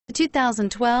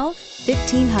2012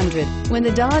 1500. When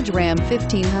the Dodge Ram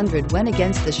 1500 went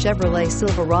against the Chevrolet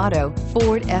Silverado,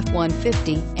 Ford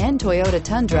F-150, and Toyota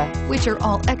Tundra, which are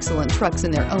all excellent trucks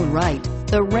in their own right,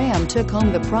 the Ram took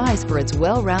home the prize for its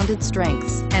well-rounded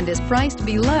strengths and is priced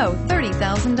below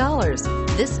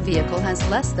 $30,000. This vehicle has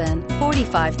less than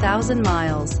 45,000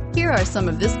 miles. Here are some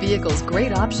of this vehicle's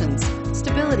great options: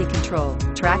 stability control,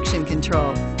 traction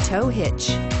control, tow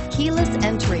hitch, keyless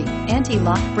entry,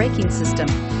 anti-lock braking system,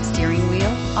 steering wheel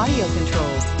audio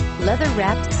controls,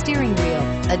 leather-wrapped steering wheel,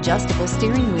 adjustable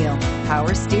steering wheel,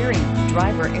 power steering,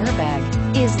 driver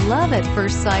airbag. Is love at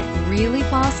first sight really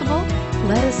possible?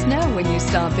 Let us know when you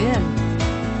stop in.